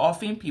to be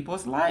offing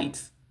people's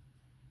lights.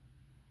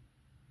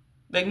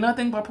 Like,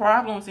 nothing but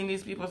problems in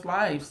these people's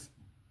lives.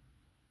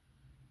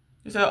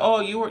 You say,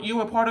 oh, you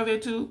were part of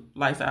it too?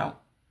 Lights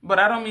out. But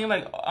I don't mean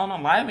like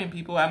unaliving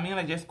people. I mean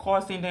like just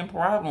causing them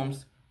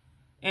problems.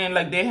 And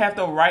like they have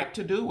the right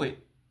to do it.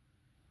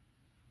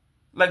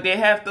 Like they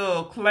have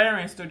the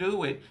clearance to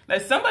do it.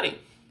 Like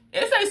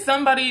it's like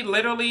somebody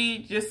literally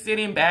just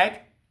sitting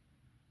back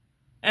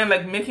and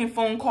like making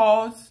phone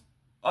calls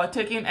or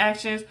taking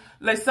actions.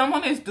 Like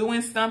someone is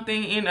doing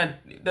something in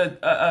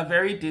a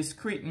very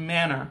discreet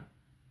manner.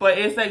 But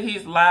it's like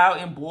he's loud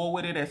and bold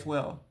with it as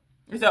well.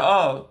 It's like,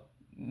 oh,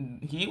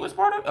 he was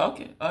part of it?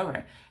 Okay, all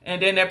right. And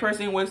then that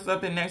person wakes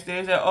up the next day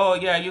and said, oh,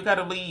 yeah, you got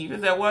to leave.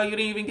 It's like, well, you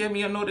didn't even give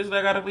me a notice that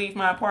I got to leave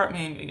my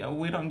apartment.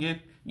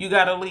 You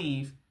got to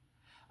leave.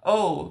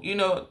 Oh, you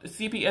know,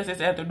 CPS is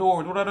at the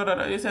door.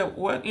 They said,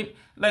 what?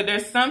 Like,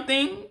 there's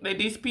something that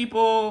these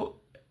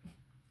people...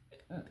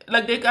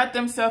 Like, they got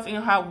themselves in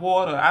hot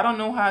water. I don't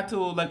know how to,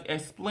 like,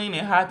 explain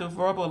it, how to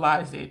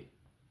verbalize it.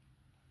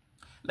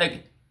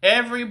 Like,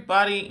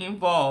 everybody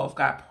involved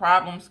got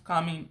problems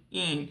coming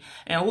in.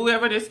 And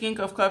whoever this King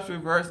of Cups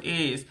reverse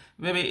is,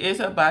 baby,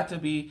 it's about to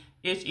be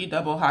HE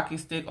double hockey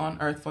stick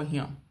on earth for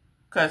him.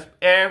 Because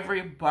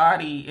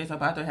everybody is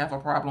about to have a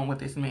problem with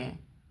this man.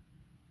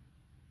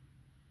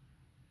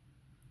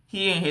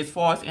 He and his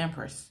false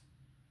empress.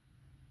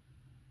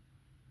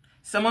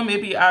 Someone may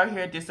be out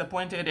here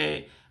disappointed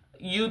that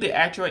you, the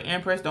actual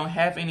empress, don't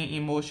have any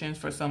emotions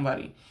for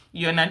somebody.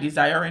 You're not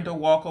desiring to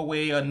walk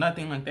away or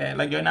nothing like that.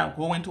 Like, you're not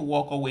going to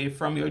walk away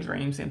from your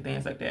dreams and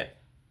things like that.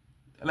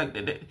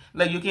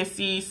 Like you can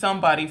see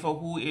somebody for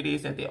who it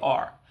is that they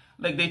are.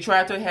 Like, they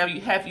try to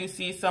have you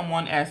see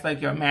someone as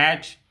like your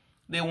match.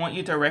 They want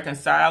you to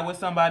reconcile with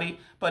somebody.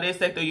 But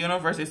it's like the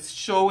universe is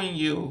showing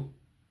you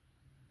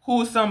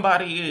who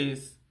somebody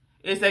is.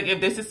 It's like, if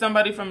this is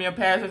somebody from your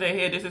past, it's like,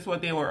 hey, this is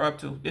what they were up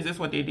to. This is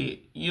what they did.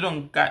 You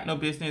don't got no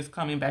business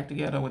coming back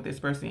together with this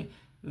person.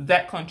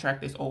 That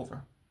contract is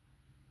over.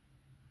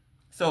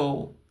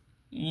 So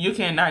you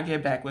cannot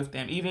get back with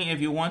them. Even if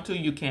you want to,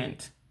 you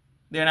can't.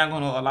 They're not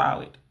going to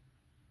allow it.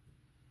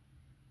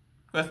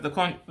 Because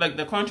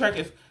the contract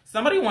is,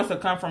 somebody wants to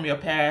come from your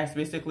past,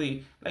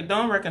 basically. Like,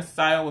 don't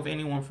reconcile with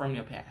anyone from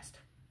your past.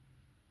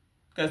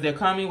 Because they're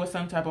coming with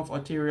some type of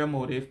ulterior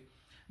motive.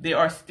 They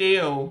are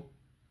still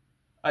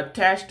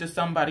attached to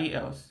somebody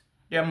else.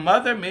 Their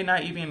mother may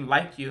not even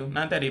like you,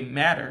 not that it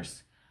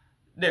matters.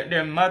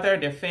 Their mother,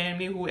 their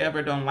family,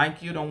 whoever don't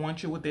like you, don't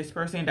want you with this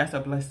person, that's a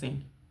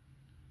blessing.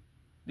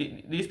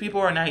 These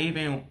people are not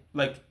even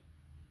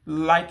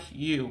like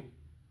you.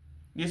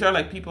 These are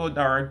like people that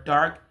are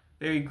dark,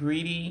 very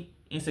greedy,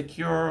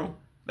 insecure.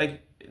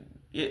 Like,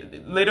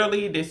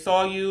 literally, they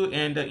saw you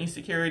and the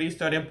insecurity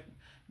started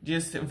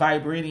just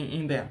vibrating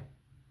in them.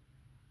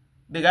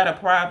 They got a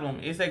problem.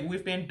 It's like,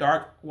 we've been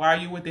dark. Why are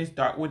you with this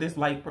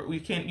light?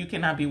 You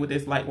cannot be with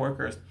this light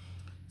workers.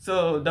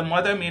 So the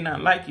mother may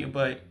not like you,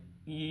 but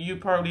you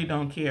probably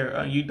don't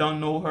care. You don't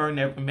know her,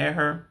 never met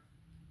her,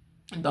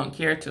 don't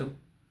care to.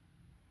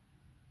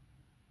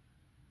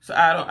 So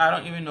I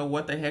don't even know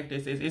what the heck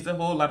this is. It's a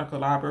whole lot of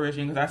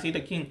collaboration, because I see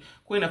the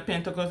Queen of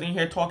Pentacles in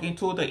here talking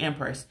to the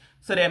Empress.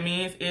 So that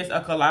means it's a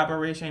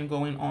collaboration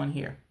going on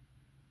here.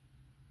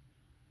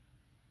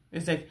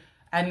 It's like,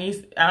 I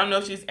don't know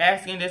if she's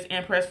asking this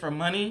Empress for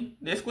money.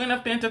 This Queen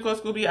of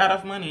Pentacles could be out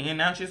of money, and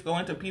now she's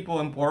going to people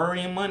and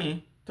borrowing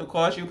money to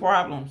cause you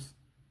problems.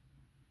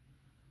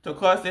 To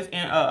cause this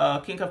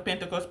King of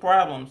Pentacles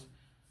problems.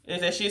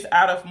 Is that she's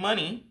out of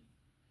money,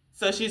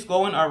 so she's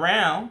going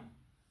around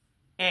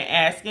and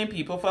asking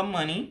people for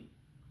money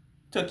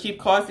to keep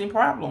causing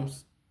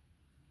problems.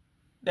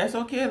 That's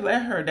okay,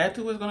 let her. That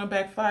too is gonna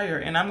backfire.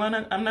 And I'm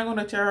not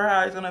gonna tell her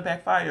how it's gonna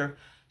backfire.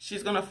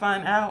 She's gonna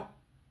find out.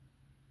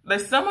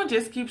 Like, someone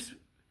just keeps,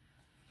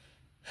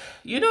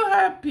 you know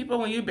how people,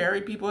 when you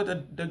bury people,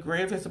 the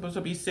graves are supposed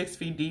to be 6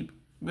 feet deep.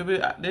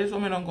 Baby, this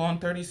woman don't go on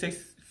 36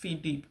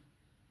 feet deep.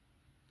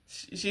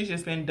 She's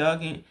just been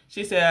dug in.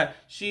 She said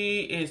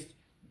she's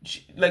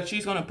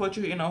gonna put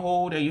you in a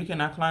hole that you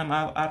cannot climb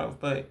out of,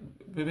 but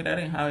baby, that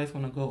ain't how it's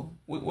gonna go.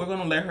 We're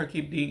gonna let her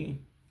keep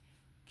digging.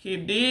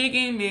 Keep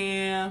digging,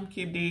 ma'am.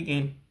 Keep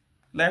digging.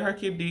 Let her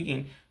keep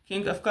digging.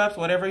 King of Cups,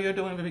 whatever you're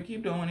doing, baby,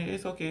 keep doing it.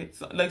 It's okay.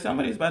 So, like,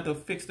 somebody's about to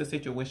fix the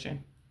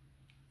situation.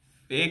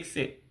 Fix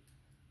it.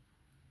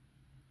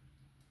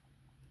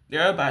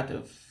 They're about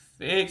to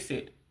fix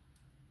it.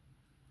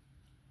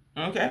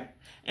 Okay?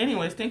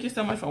 Anyways, thank you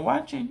so much for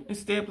watching. And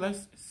stay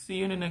blessed. See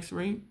you in the next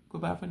read.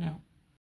 Goodbye for now.